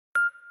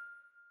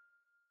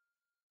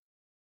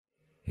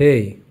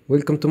Hey,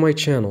 welcome to my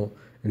channel.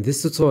 In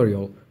this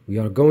tutorial, we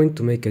are going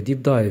to make a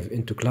deep dive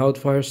into Cloud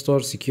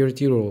Firestore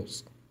security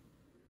rules.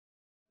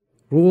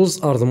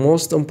 Rules are the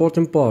most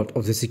important part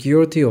of the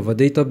security of a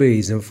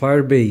database in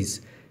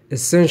Firebase.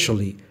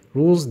 Essentially,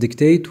 rules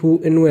dictate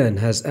who and when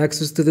has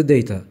access to the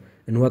data,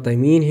 and what I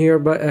mean here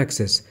by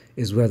access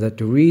is whether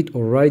to read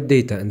or write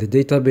data in the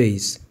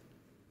database.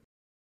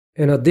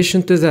 In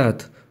addition to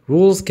that,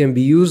 rules can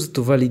be used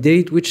to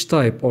validate which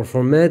type or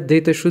format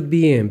data should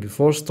be in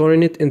before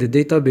storing it in the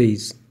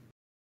database.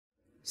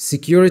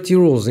 Security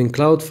rules in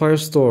Cloud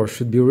Firestore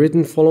should be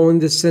written following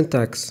this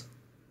syntax.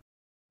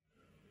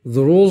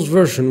 The rules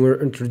version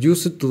were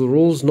introduced to the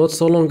rules not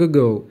so long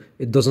ago.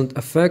 It doesn't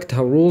affect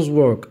how rules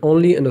work,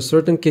 only in a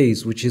certain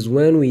case, which is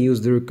when we use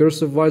the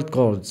recursive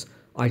wildcards.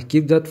 I'll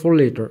keep that for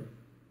later.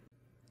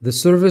 The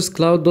service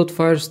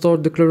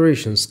cloud.firestore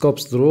declaration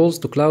scopes the rules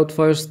to Cloud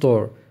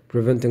Firestore,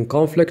 preventing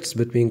conflicts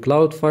between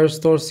Cloud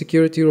Firestore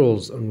security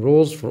rules and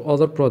rules for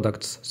other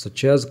products,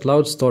 such as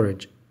cloud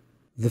storage.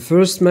 The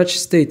first match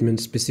statement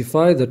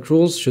specifies that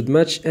rules should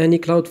match any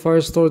Cloud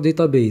Firestore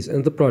database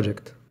in the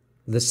project.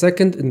 The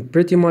second and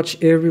pretty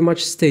much every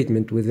match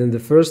statement within the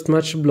first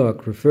match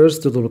block refers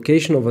to the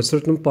location of a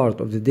certain part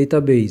of the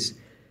database.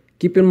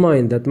 Keep in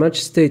mind that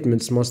match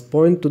statements must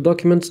point to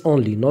documents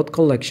only, not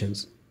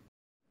collections.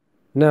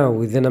 Now,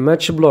 within a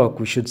match block,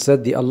 we should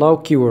set the allow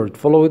keyword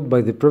followed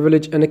by the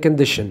privilege and a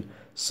condition.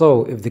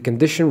 So, if the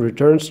condition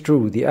returns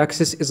true, the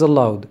access is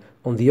allowed.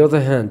 On the other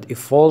hand, if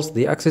false,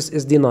 the access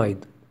is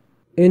denied.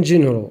 In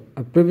general,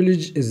 a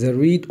privilege is a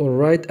read or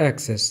write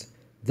access.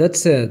 That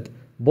said,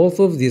 both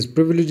of these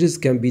privileges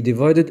can be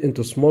divided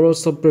into smaller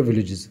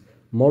sub-privileges.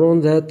 More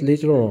on that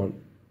later on.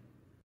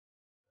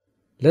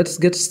 Let's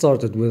get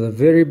started with a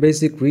very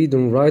basic read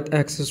and write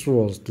access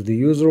rules to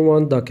the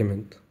user1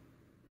 document.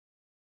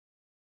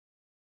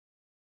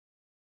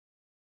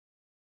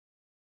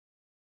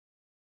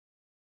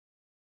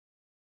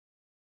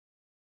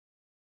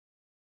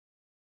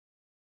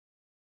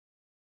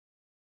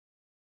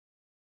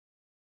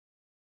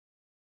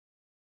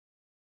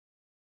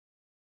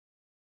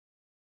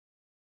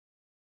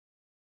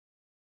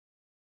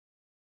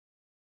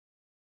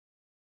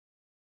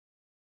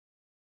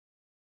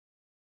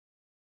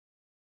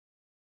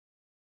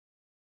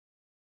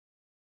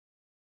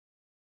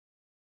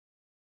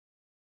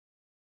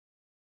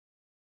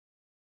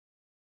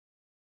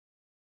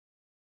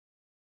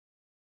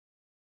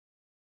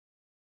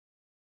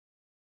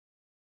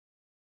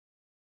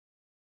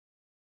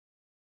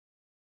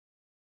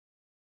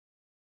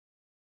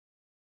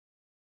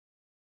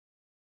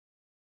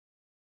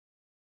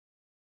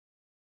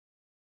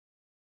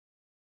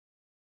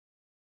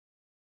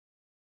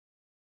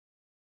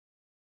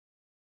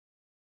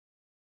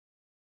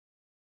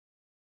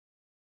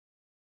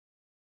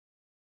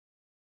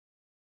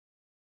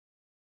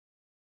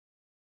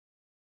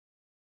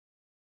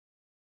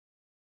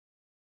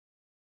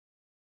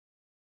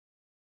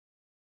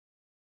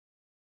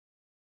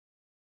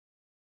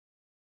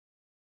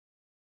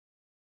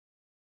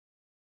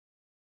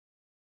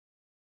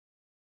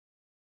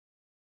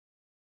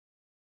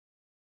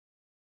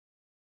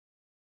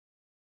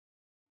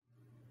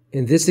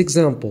 In this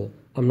example,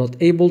 I'm not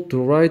able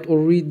to write or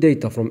read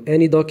data from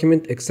any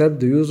document except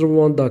the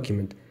user1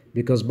 document,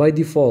 because by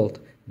default,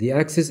 the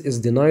access is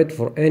denied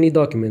for any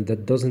document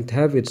that doesn't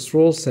have its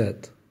role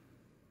set.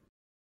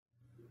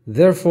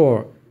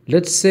 Therefore,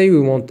 let's say we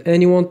want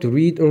anyone to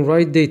read and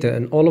write data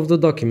in all of the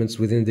documents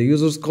within the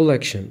user's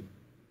collection.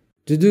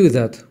 To do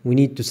that, we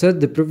need to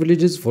set the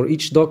privileges for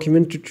each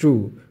document to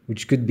true,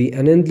 which could be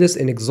an endless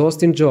and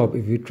exhausting job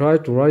if we try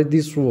to write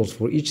these rules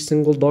for each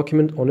single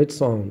document on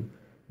its own.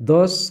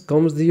 Thus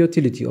comes the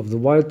utility of the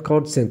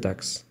wildcard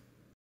syntax.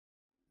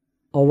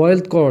 A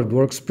wildcard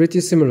works pretty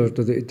similar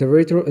to the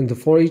iterator in the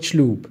for each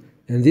loop.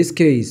 In this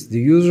case, the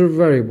user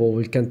variable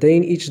will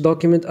contain each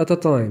document at a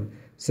time,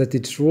 set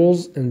its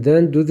rules, and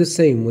then do the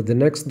same with the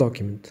next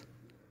document.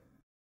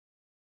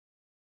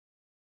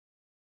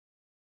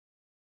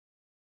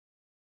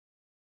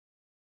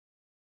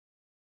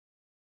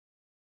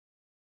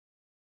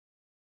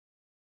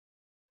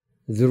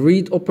 The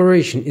read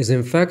operation is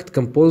in fact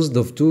composed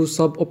of two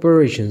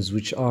sub-operations,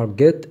 which are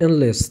get and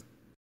list.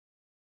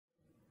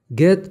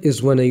 Get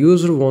is when a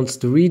user wants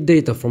to read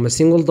data from a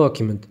single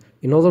document.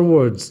 In other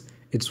words,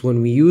 it's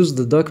when we use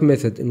the doc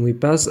method and we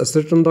pass a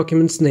certain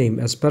document's name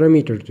as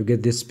parameter to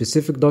get this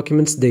specific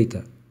document's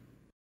data.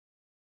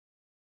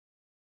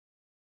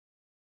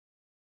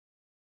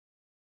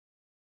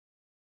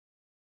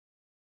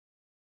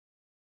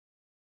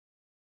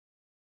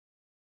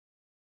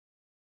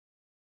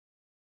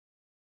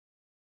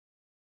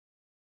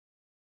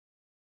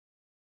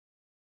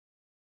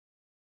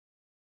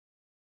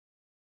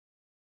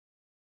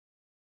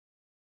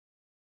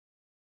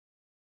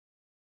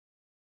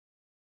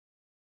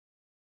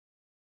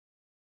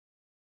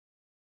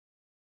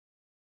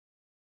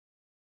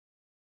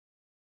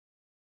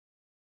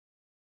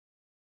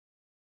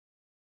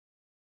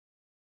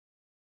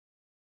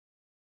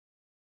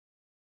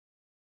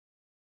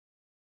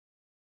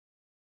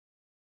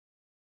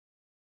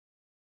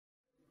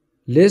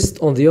 List,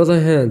 on the other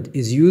hand,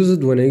 is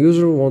used when a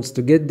user wants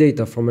to get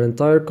data from an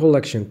entire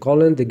collection,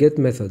 calling the get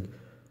method,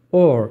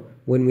 or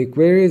when we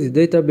query the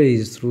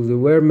database through the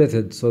where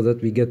method so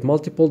that we get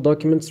multiple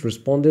documents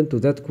responding to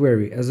that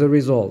query as a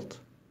result.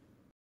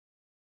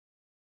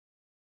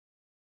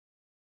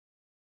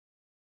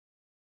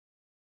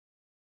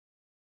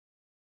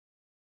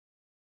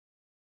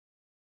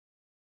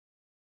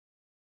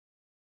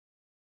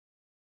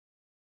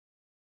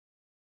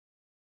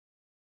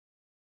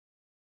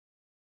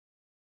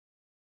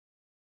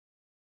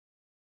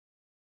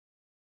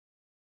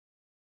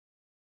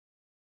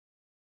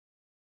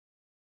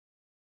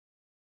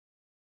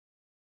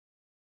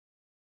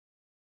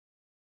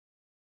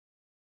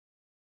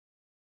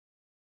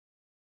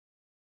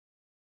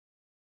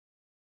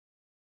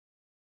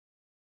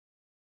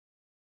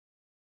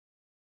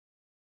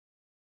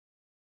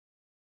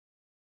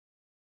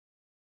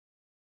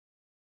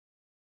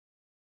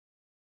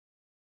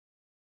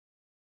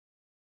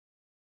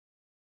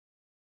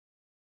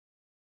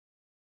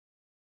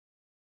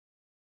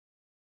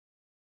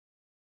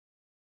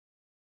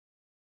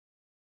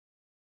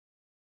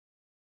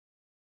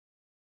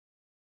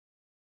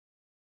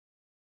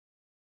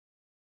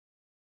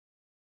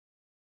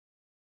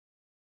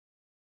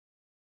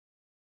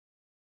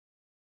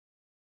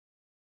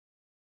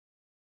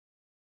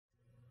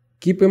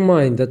 Keep in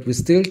mind that we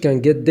still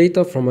can get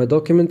data from a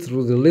document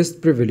through the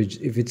list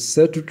privilege if it's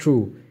set to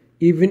true,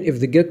 even if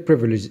the get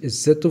privilege is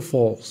set to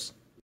false.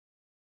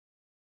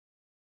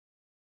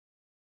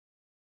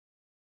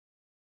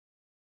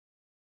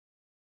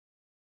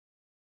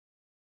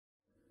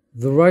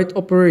 The write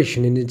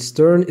operation in its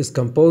turn is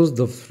composed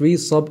of three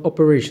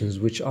sub-operations,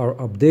 which are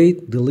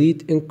update,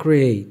 delete, and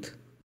create.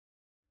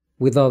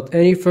 Without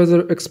any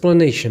further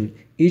explanation,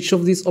 each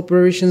of these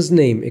operations'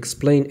 name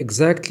explain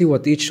exactly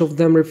what each of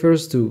them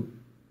refers to.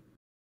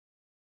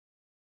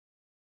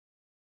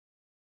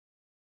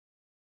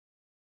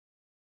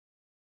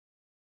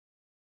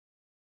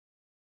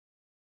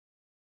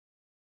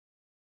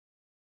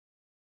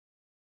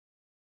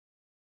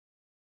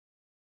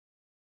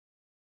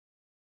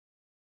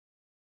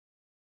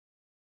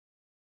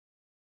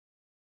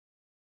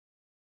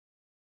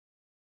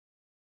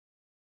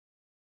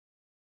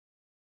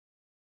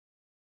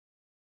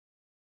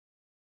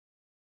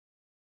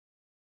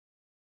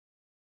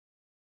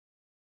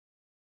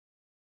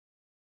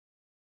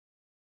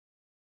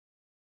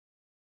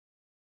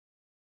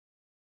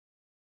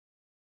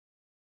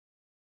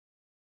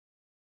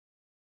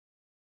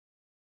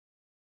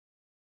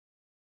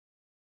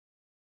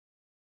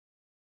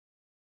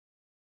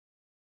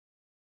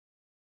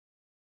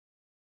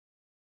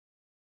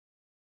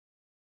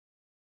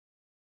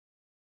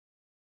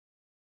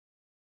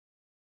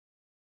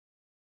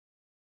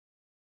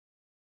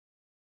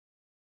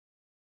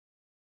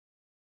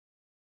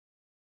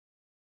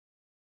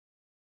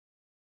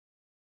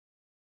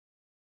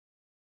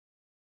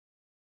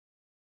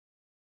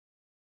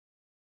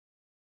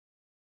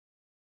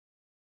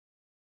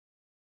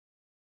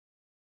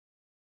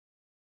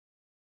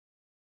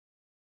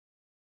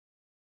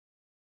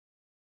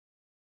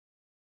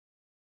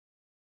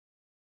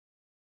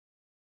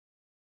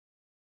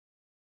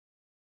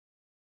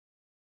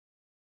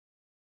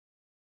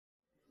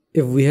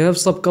 If we have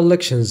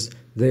subcollections,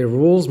 their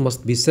rules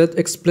must be set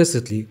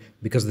explicitly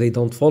because they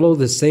don't follow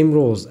the same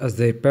rules as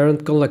their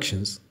parent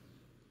collections.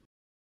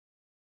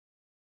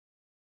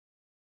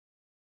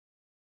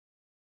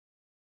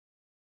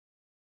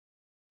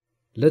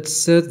 Let's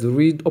set the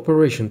read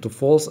operation to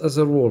false as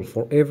a rule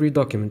for every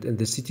document in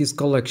the cities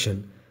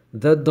collection.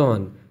 That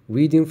done,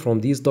 reading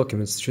from these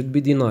documents should be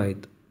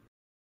denied.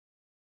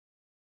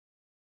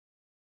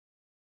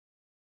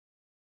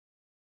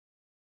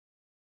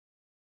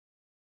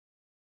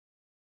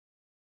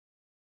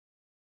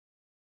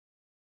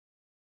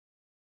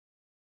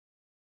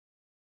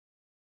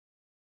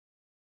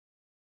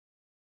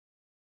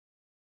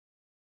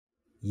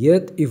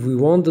 Yet, if we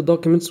want the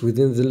documents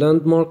within the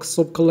landmark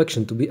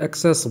subcollection to be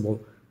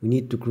accessible, we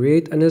need to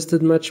create a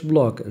nested match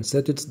block and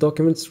set its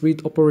documents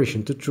read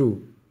operation to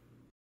true.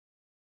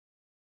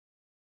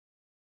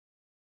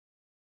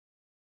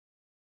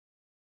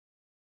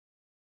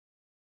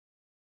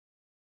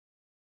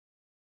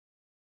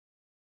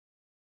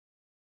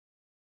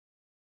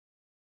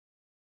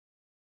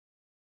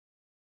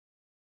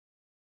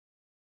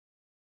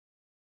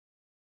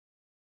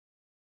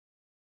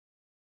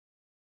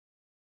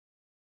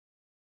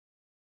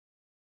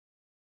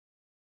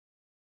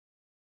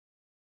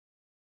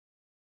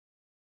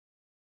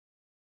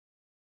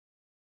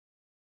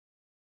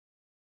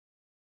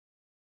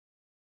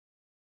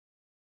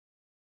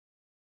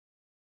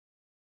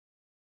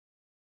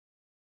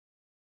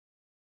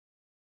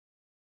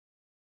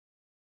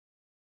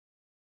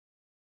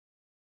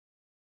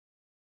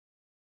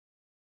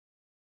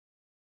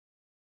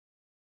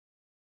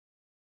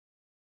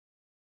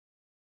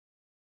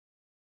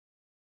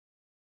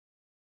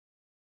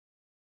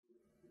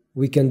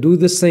 We can do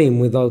the same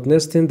without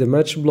nesting the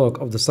match block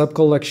of the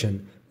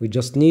subcollection. We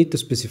just need to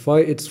specify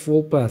its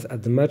full path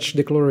at the match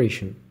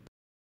declaration.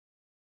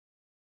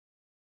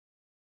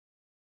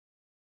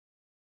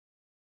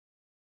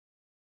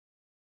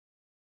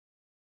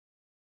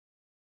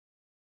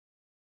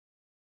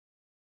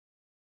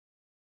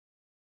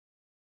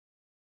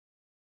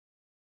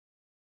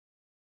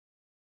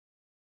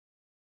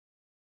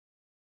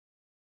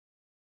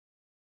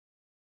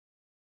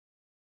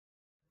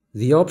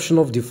 The option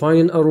of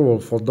defining a rule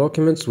for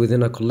documents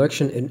within a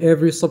collection in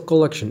every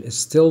subcollection is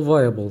still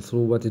viable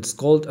through what is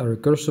called a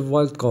recursive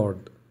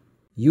wildcard.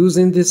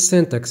 Using this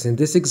syntax in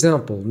this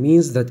example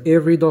means that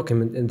every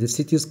document in the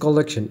cities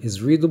collection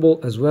is readable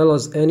as well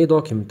as any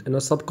document in a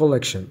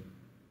subcollection.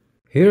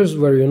 Here's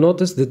where you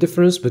notice the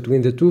difference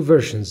between the two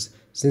versions,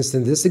 since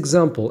in this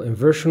example in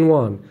version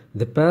 1,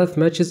 the path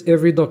matches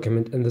every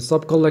document in the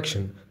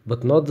subcollection,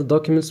 but not the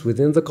documents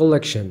within the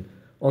collection.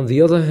 On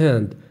the other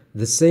hand,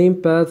 the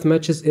same path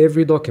matches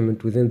every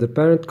document within the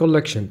parent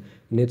collection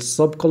in its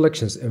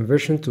subcollections in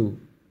version 2.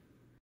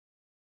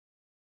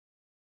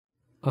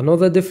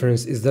 Another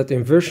difference is that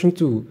in version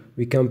 2,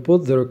 we can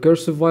put the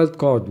recursive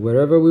wildcard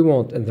wherever we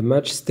want in the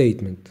match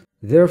statement.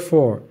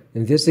 Therefore,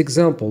 in this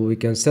example, we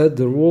can set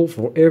the rule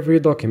for every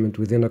document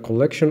within a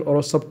collection or a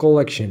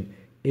subcollection,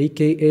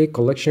 aka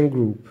collection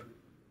group.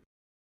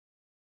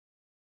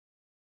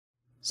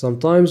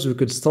 Sometimes we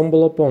could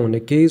stumble upon a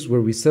case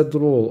where we set the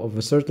rule of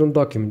a certain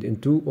document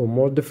in two or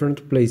more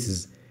different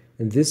places.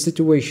 In this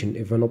situation,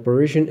 if an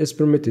operation is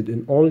permitted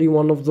in only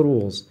one of the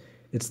rules,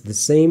 it's the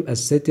same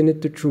as setting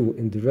it to true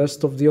in the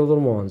rest of the other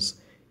ones,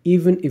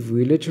 even if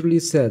we literally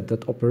set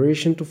that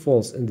operation to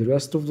false in the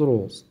rest of the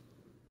rules.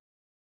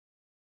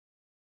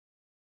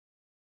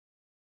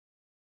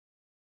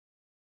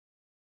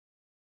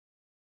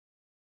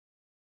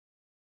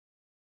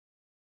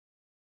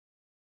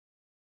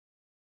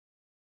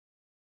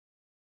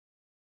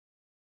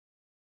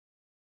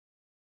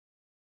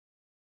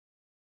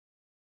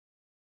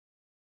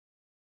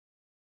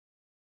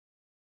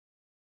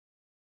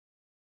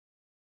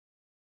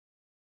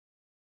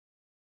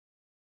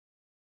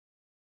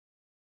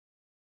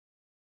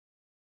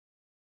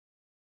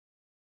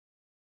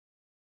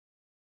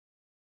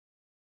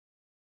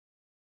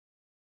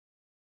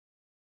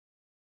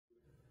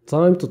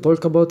 Time to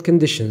talk about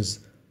conditions.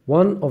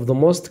 One of the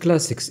most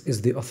classics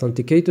is the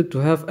authenticated to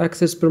have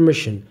access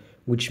permission,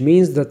 which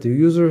means that the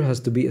user has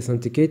to be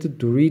authenticated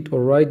to read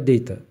or write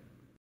data.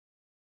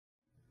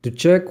 To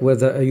check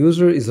whether a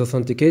user is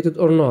authenticated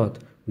or not,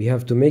 we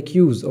have to make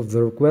use of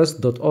the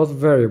request.auth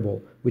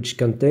variable, which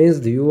contains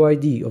the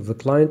UID of the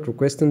client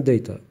requesting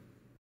data.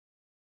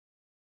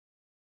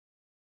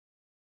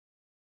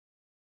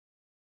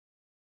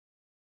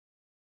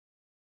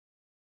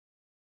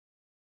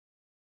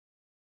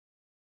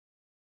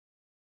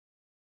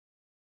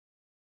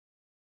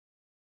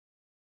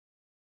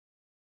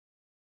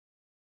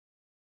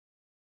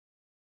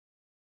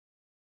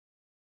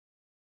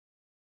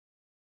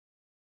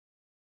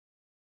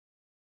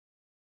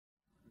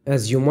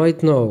 As you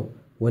might know,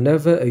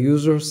 whenever a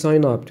user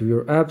signs up to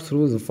your app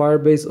through the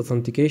Firebase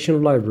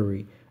authentication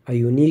library, a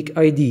unique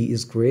ID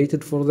is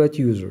created for that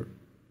user.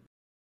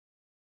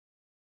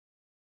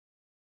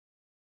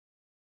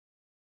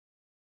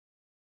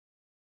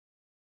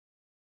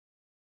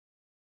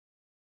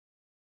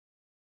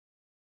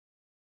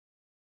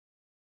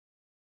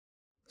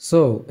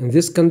 So, in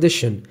this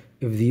condition,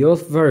 if the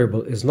auth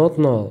variable is not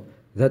null,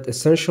 that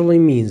essentially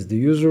means the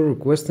user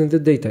requesting the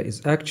data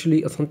is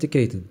actually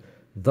authenticated.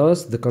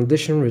 Thus, the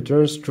condition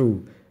returns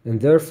true,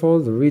 and therefore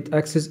the read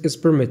access is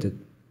permitted.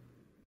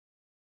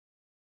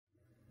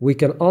 We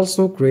can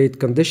also create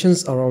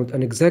conditions around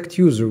an exact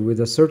user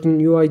with a certain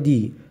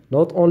UID,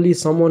 not only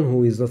someone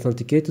who is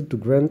authenticated to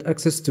grant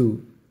access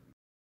to.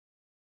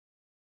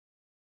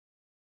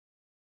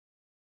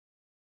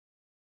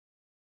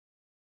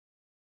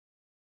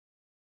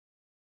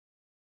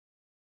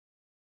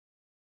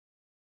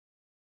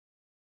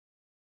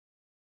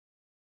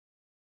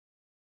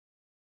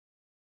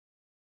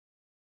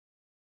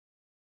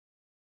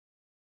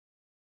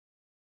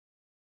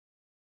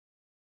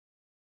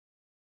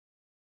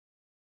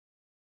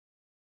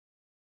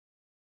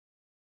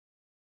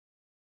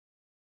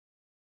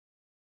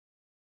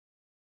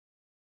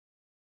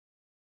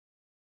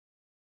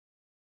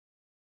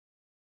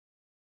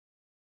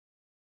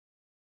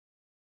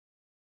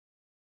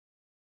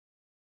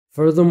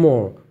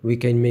 Furthermore, we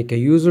can make a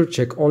user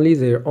check only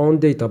their own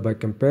data by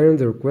comparing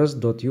the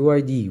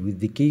request.uid with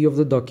the key of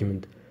the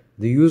document.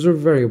 The user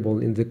variable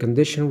in the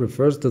condition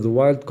refers to the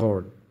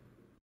wildcard.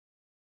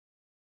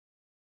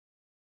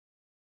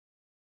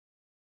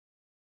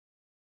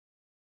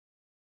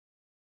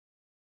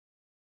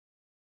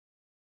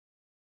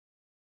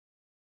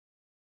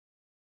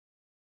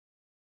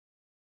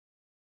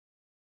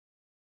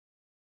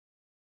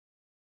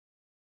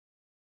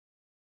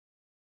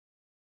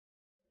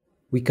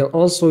 We can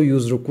also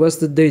use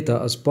requested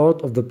data as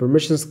part of the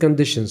permissions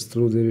conditions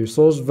through the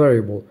resource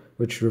variable,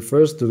 which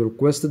refers to the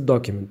requested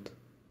document.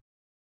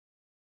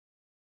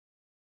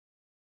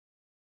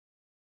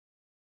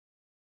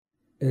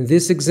 In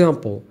this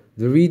example,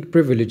 the read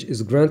privilege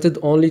is granted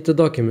only to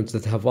documents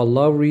that have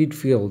allow read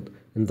field,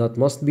 and that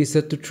must be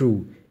set to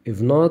true.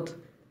 If not,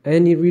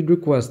 any read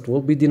request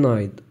will be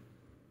denied.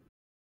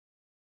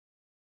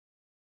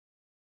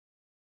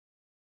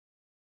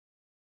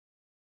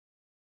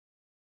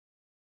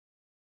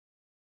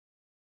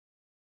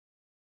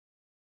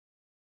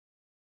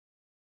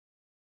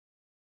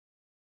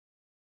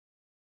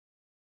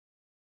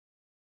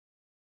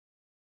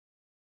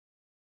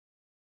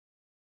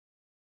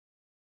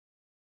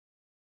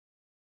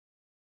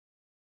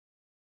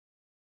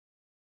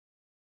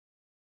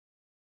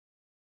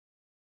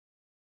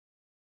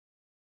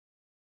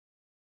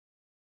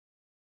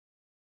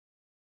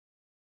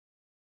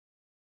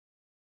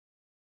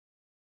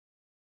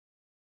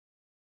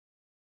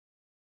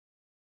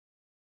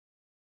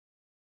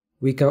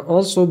 We can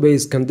also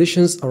base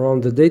conditions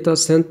around the data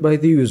sent by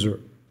the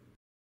user.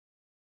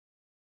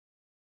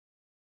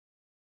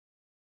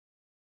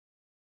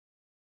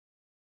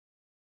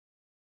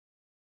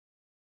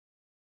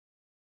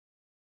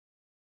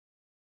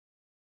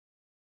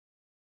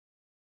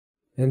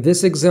 In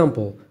this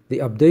example, the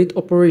update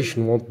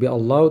operation won't be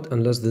allowed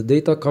unless the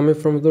data coming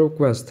from the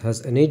request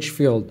has an age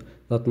field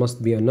that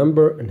must be a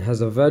number and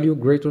has a value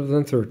greater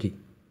than 30.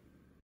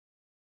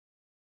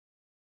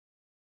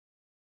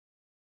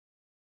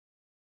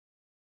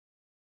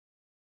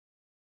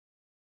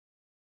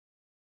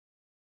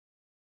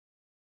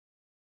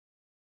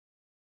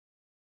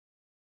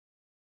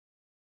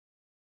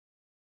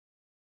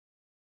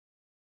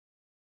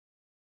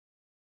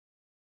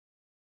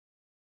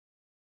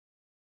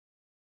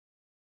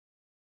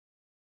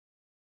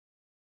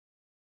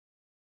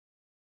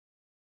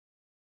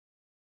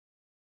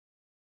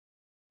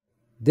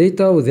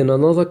 Data within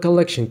another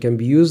collection can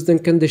be used in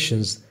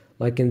conditions,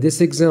 like in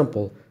this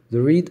example,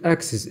 the read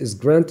access is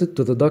granted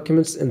to the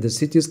documents in the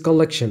cities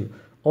collection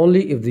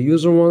only if the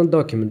user1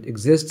 document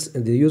exists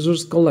in the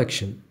user's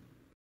collection.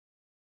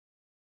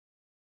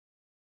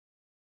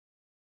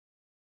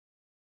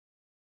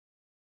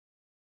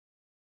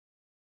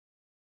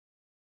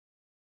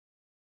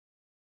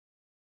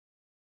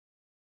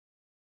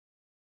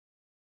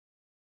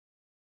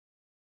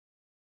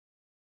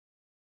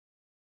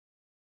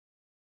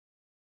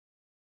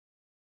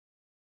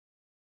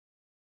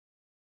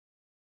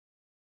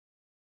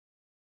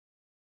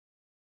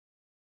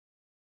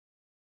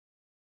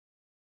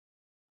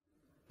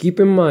 Keep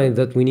in mind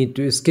that we need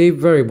to escape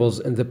variables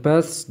in the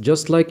paths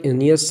just like in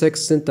ES6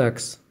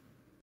 syntax.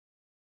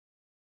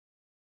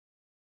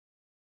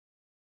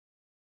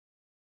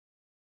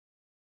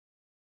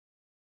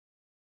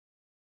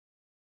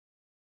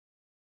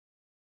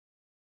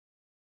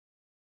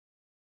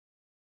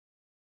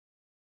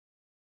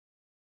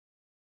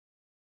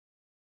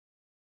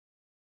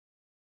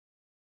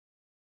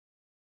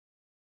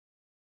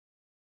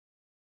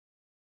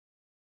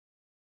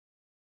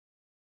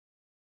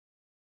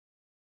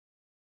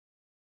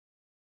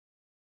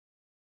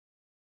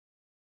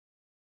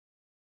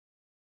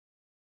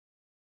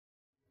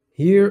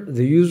 Here,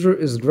 the user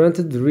is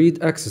granted the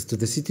read access to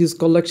the cities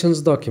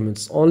collection's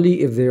documents only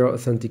if they are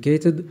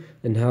authenticated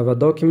and have a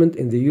document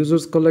in the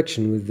user's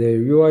collection with their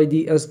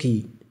UID as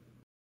key.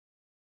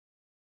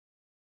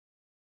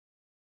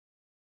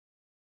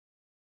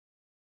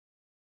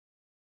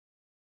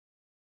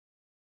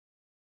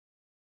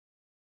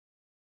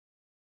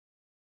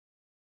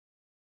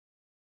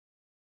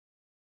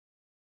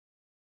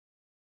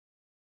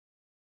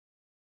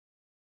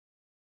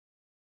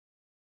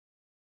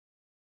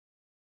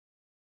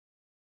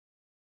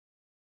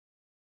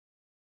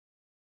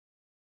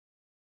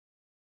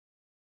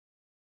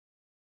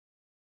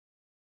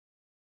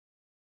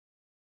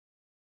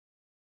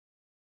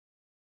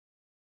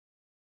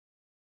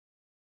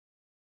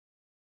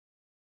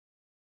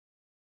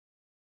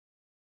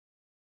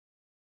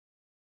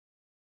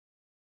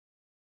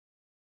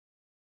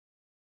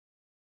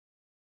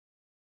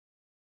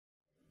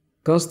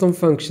 Custom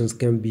functions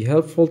can be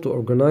helpful to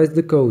organize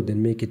the code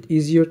and make it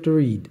easier to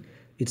read.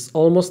 It's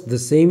almost the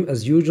same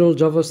as usual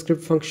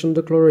JavaScript function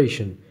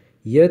declaration,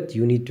 yet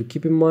you need to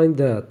keep in mind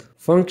that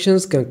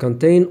functions can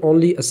contain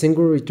only a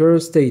single return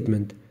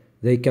statement.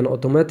 They can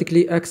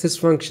automatically access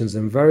functions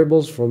and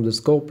variables from the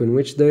scope in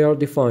which they are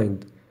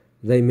defined.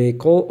 They may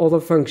call other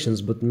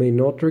functions but may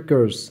not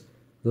recurse.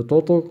 The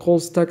total call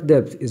stack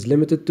depth is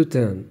limited to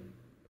 10.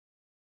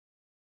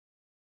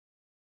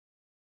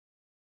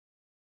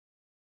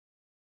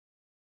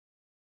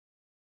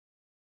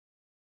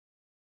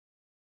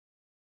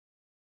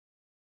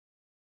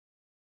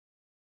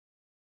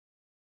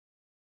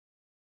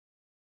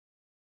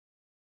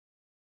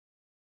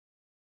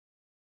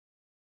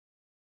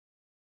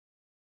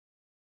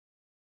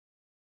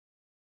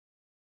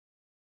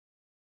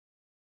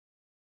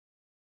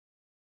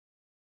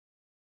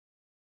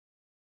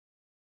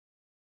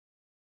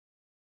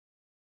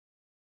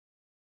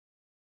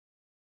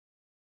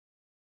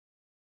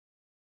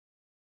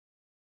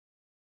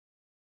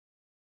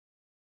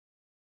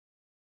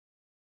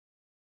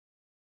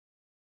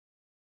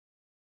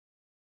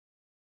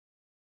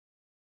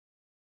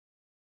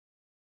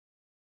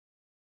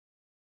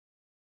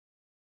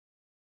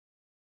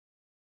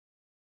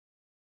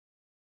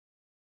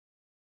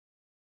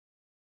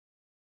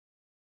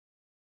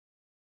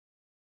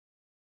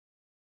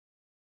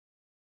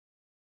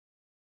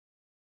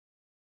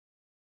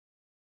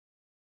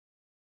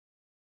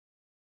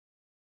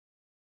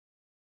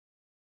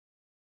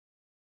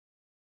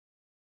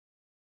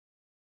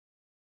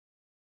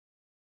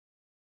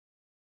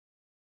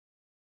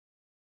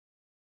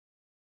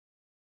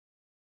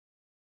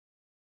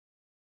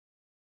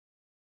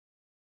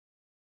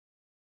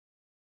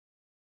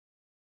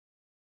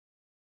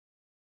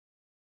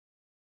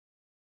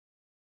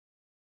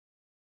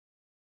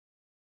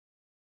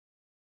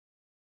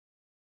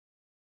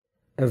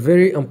 A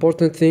very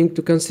important thing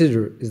to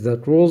consider is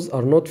that roles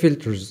are not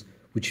filters,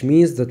 which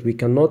means that we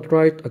cannot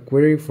write a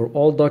query for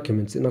all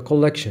documents in a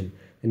collection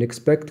and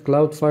expect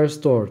Cloud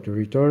Firestore to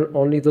return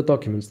only the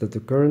documents that the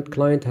current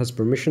client has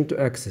permission to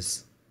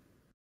access.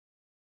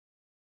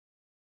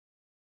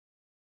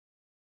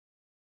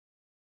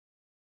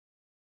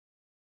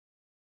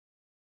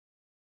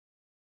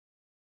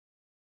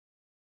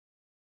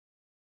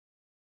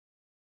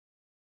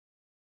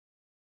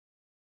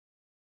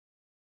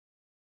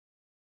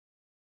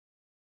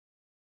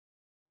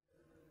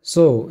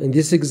 So, in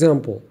this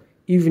example,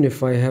 even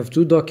if I have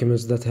two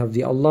documents that have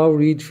the allow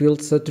read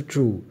field set to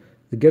true,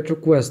 the GET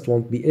request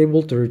won't be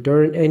able to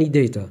return any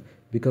data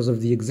because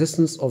of the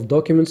existence of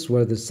documents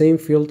where the same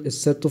field is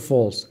set to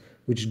false,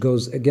 which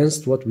goes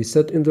against what we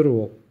set in the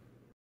rule.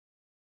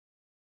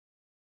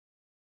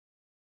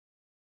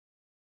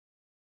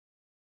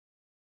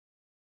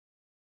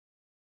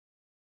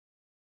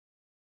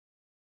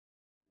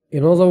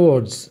 In other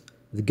words,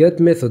 the GET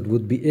method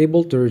would be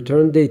able to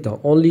return data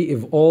only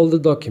if all the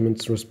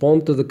documents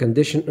respond to the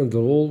condition in the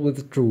rule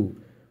with true,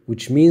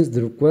 which means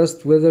the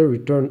request whether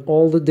return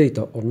all the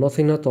data or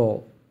nothing at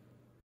all.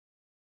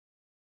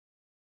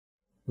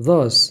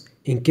 Thus,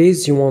 in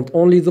case you want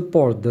only the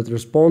part that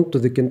responds to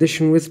the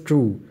condition with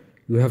true,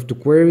 you have to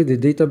query the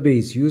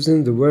database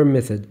using the where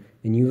method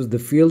and use the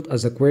field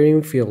as a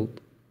querying field.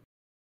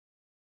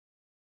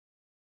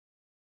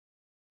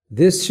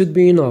 This should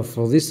be enough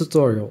for this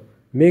tutorial.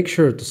 Make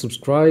sure to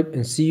subscribe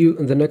and see you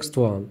in the next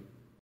one.